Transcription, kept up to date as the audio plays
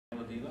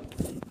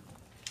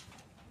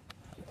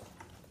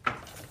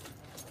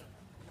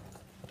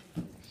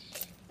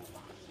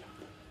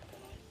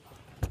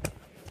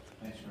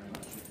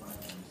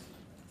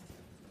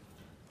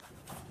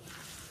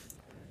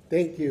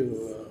Thank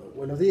you.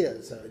 Buenos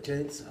dias,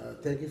 James.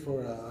 Thank you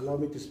for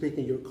allowing me to speak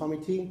in your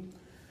committee.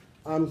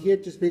 I'm here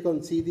to speak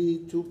on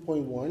CD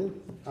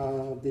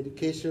 2.1,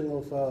 dedication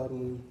of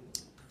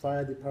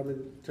fire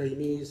department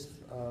trainees.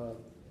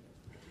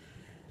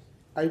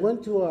 I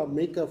want to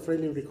make a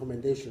friendly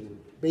recommendation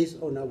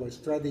based on our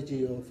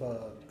strategy of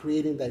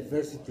creating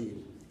diversity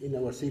in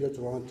our city of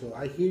Toronto.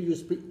 I hear you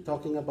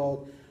talking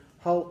about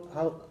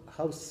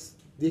how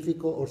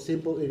difficult or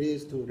simple it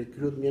is to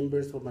recruit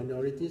members for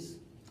minorities.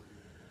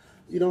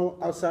 You know,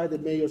 outside the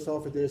mayor's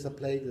office, there's a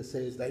plaque that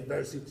says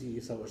diversity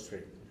is our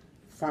strength.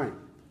 Fine,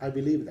 I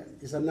believe that.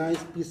 It's a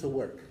nice piece of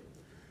work.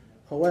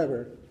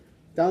 However,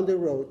 down the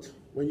road,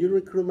 when you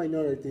recruit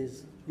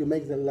minorities, you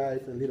make their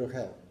life a little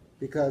hell.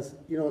 Because,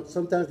 you know,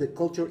 sometimes the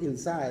culture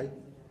inside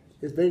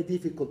is very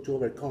difficult to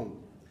overcome.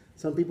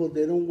 Some people,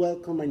 they don't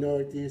welcome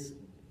minorities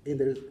in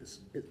their,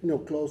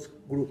 close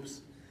groups.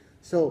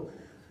 So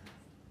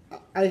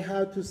I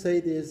have to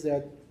say this,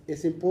 that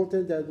it's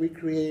important that we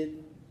create,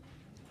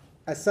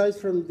 aside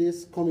from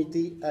this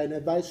committee, an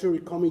advisory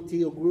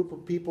committee or group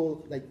of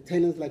people, like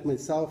tenants like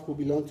myself who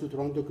belong to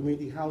Toronto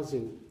Community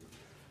Housing,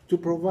 to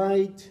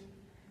provide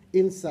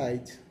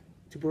insight,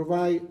 to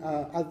provide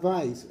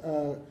advice,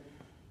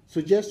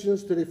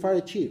 suggestions to the fire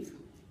chief,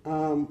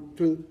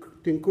 to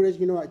encourage,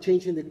 a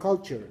change in the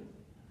culture.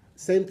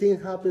 Same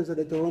thing happens at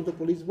the Toronto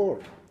Police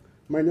Board.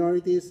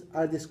 Minorities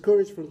are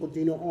discouraged from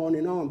continuing on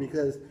and on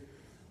because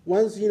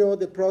once,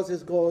 the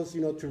process goes,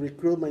 to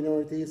recruit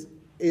minorities,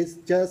 it's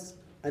just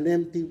an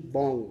empty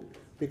bong.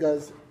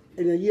 Because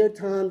in a year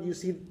time, you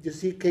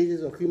see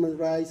cases of human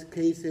rights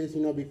cases,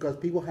 because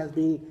people have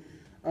been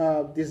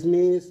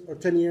dismissed or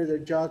terminated their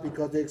jobs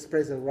because they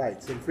express their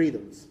rights and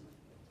freedoms.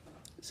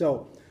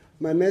 So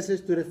my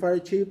message to the fire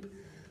chief,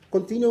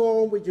 continue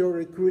on with your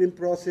recruiting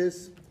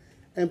process,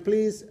 and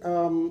please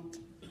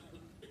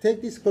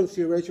take this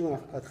consideration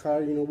at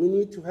heart. We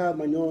need to have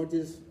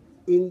minorities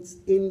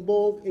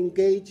involved,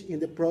 engaged in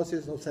the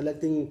process of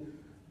selecting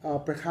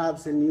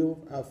perhaps a new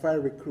fire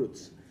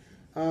recruits.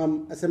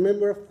 As a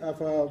member of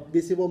a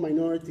visible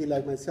minority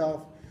like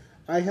myself,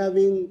 I have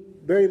been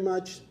very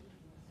much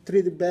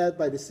treated bad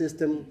by the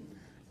system,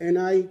 and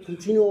I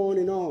continue on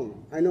and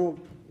on. I know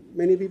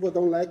many people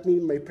don't like me,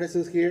 my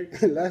presence here.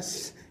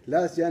 last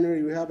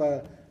January we have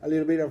a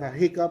little bit of a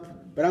hiccup,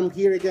 but I'm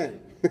here again.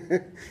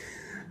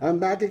 I'm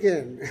back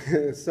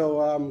again.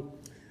 So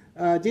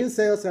Jean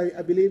Sales,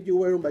 I believe you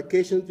were on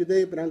vacation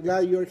today, but I'm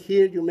glad you're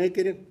here, you make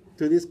it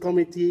to this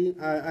committee.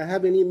 I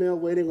have an email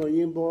waiting on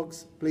your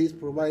inbox. Please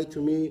provide it to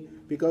me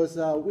because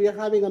we are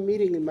having a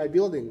meeting in my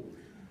building.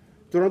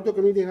 Toronto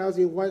Community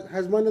Housing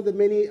has one of the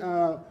many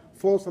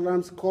false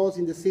alarms calls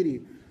in the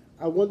city.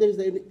 I wonder if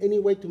there's any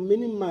way to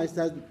minimize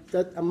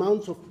that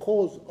amounts of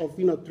calls of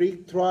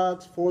 3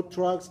 trucks, 4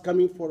 trucks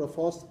coming for the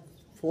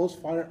false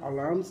fire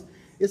alarms.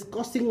 It's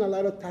costing a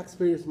lot of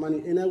taxpayers'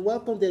 money, and I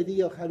welcome the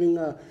idea of having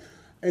an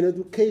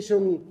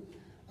education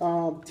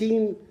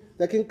team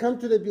that can come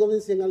to the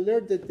buildings and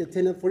alert the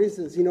tenant. For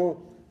instance,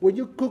 when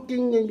you're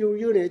cooking in your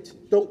unit,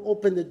 don't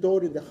open the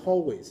door in the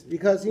hallways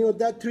because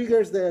that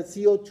triggers the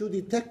CO2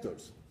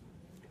 detectors.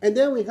 And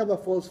then we have a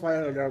false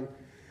fire alarm.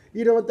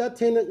 That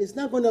tenant is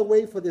not going to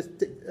wait for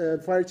the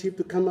fire chief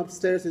to come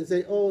upstairs and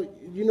say, oh,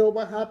 you know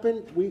what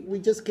happened? We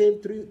just came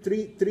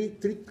three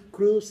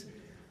crews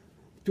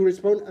to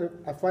respond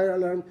a fire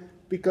alarm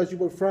because you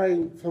were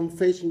frying some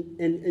fish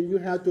and you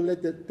had to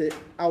let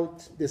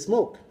out the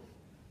smoke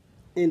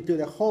into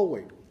the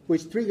hallway,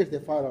 which triggers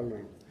the fire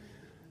alarm.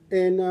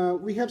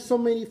 And we have so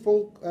many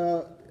phone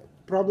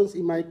problems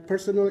in my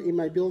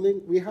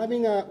building. We are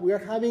having a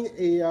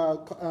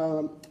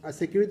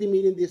security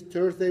meeting this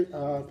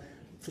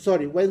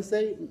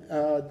Wednesday,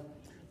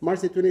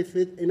 March the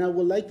 25th, and I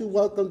would like to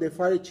welcome the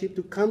fire chief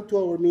to come to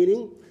our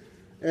meeting.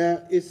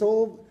 It's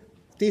all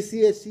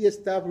TCSC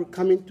staff are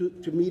coming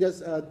to meet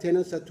us,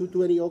 tenants at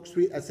 220 Oak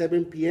Street at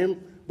 7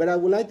 p.m. But I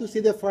would like to see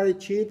the fire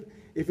chief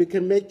if he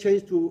can make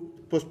change to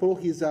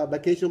postpone his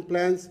vacation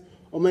plans,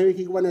 or maybe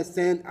he want to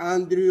send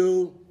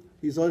Andrew,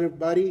 his other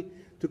buddy,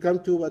 to come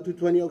to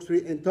 220 Oak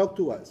Street and talk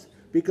to us.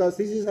 Because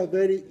this is a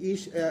very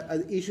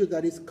an issue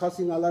that is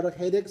causing a lot of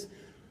headaches.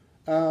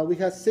 We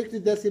have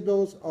 60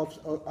 decibels of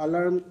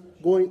alarm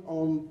going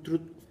on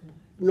through,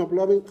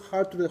 blowing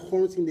hard to the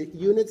horns in the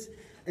units,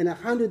 and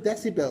 100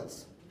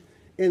 decibels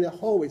in the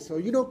hallway.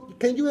 So,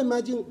 can you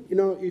imagine,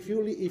 if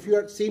you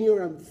are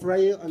senior and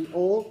frail and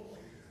old,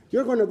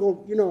 you're going to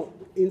go,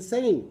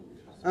 insane.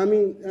 I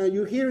mean,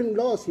 you're hearing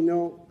laws,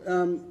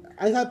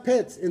 I have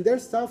pets, and they're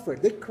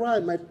suffering. They cry.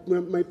 My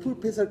poor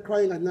pets are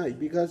crying at night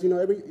because,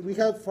 we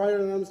have fire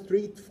alarms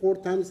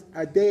 3-4 times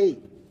a day.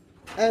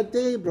 A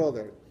day,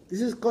 brother.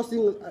 This is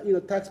costing,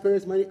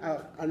 taxpayers money,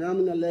 an arm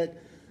and a leg,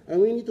 and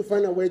we need to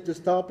find a way to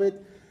stop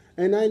it.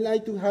 And I'd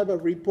like to have a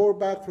report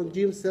back from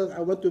Jim Sales.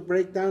 I want to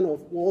break down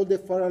of all the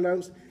fire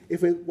alarms,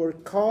 if it were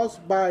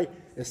caused by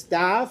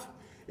staff,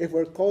 if it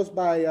were caused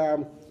by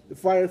the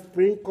fire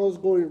sprinklers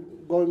going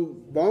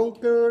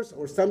bonkers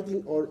or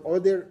something, or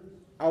other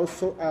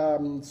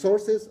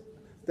sources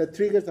that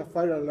triggers a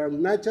fire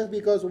alarm, not just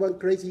because one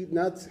crazy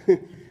nuts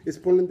is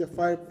pulling the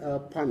fire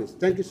punish.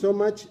 Thank you so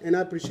much, and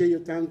I appreciate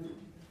your time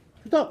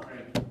to talk.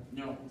 Great.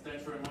 No,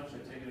 thanks very much.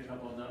 I've taken a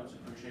couple of notes.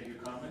 Appreciate your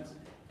comments.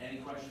 Any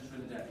questions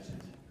for the deputies?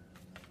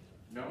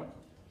 No?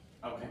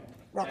 Okay.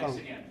 Rock Thanks on.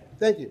 again.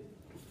 Thank you.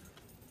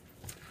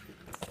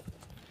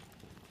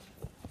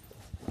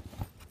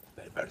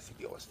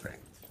 Diversity of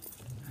strength.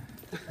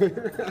 Frank,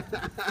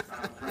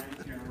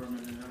 you're